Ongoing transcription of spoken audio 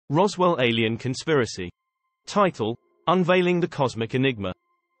Roswell Alien Conspiracy. Title: Unveiling the Cosmic Enigma.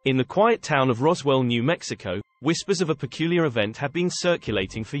 In the quiet town of Roswell, New Mexico, whispers of a peculiar event had been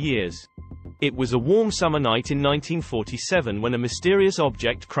circulating for years. It was a warm summer night in 1947 when a mysterious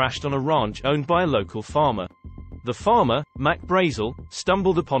object crashed on a ranch owned by a local farmer. The farmer, Mac Brazel,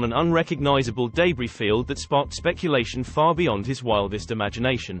 stumbled upon an unrecognizable debris field that sparked speculation far beyond his wildest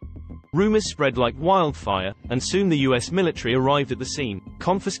imagination. Rumors spread like wildfire, and soon the U.S. military arrived at the scene,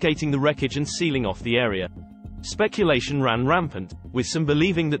 confiscating the wreckage and sealing off the area. Speculation ran rampant, with some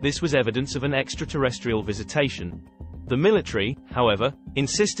believing that this was evidence of an extraterrestrial visitation. The military, however,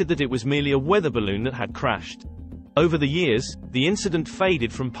 insisted that it was merely a weather balloon that had crashed. Over the years, the incident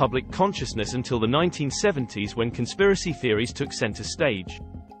faded from public consciousness until the 1970s, when conspiracy theories took center stage.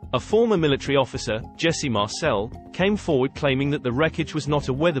 A former military officer, Marcel, came forward claiming that the wreckage was not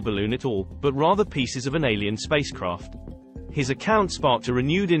a weather balloon at all, but rather pieces of an alien spacecraft. His account sparked a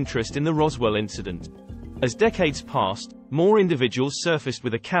renewed interest in the Roswell incident. As decades passed, more individuals surfaced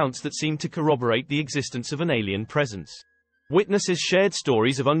with accounts that seemed to corroborate the existence of an alien presence. Witnesses shared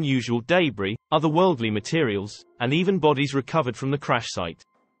stories of unusual debris, otherworldly materials, and even bodies recovered from the crash site.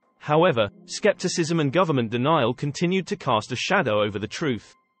 However, skepticism and government denial continued to cast a shadow over the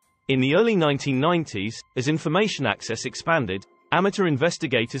truth. In the early 1990s, as information access expanded, amateur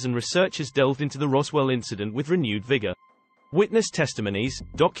investigators and researchers delved into the Roswell incident with renewed vigor. Witness testimonies,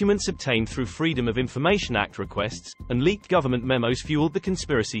 documents obtained through Freedom of Information Act requests, and leaked government memos fueled the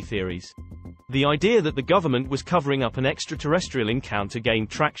conspiracy theories. The idea that the government was covering up an extraterrestrial encounter gained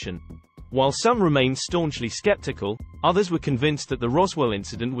traction. While some remained staunchly skeptical, others were convinced that the Roswell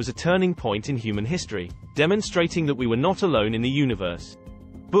incident was a turning point in human history, demonstrating that we were not alone in the universe.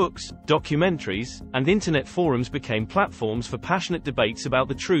 Books, documentaries, and internet forums became platforms for passionate debates about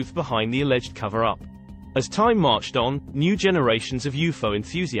the truth behind the alleged cover-up. As time marched on, new generations of UFO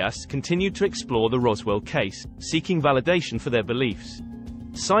enthusiasts continued to explore the Roswell case, seeking validation for their beliefs.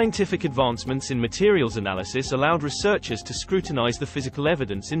 Scientific advancements in materials analysis allowed researchers to scrutinize the physical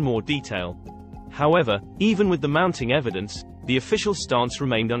evidence in more detail. However, even with the mounting evidence, the official stance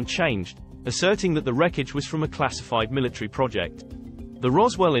remained unchanged, asserting that the wreckage was from a classified military project. The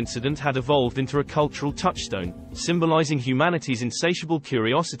Roswell incident had evolved into a cultural touchstone, symbolizing humanity's insatiable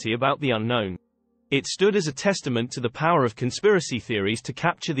curiosity about the unknown. It stood as a testament to the power of conspiracy theories to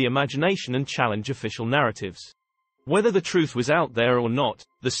capture the imagination and challenge official narratives. Whether the truth was out there or not,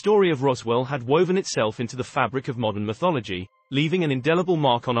 the story of Roswell had woven itself into the fabric of modern mythology, leaving an indelible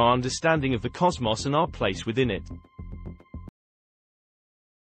mark on our understanding of the cosmos and our place within it.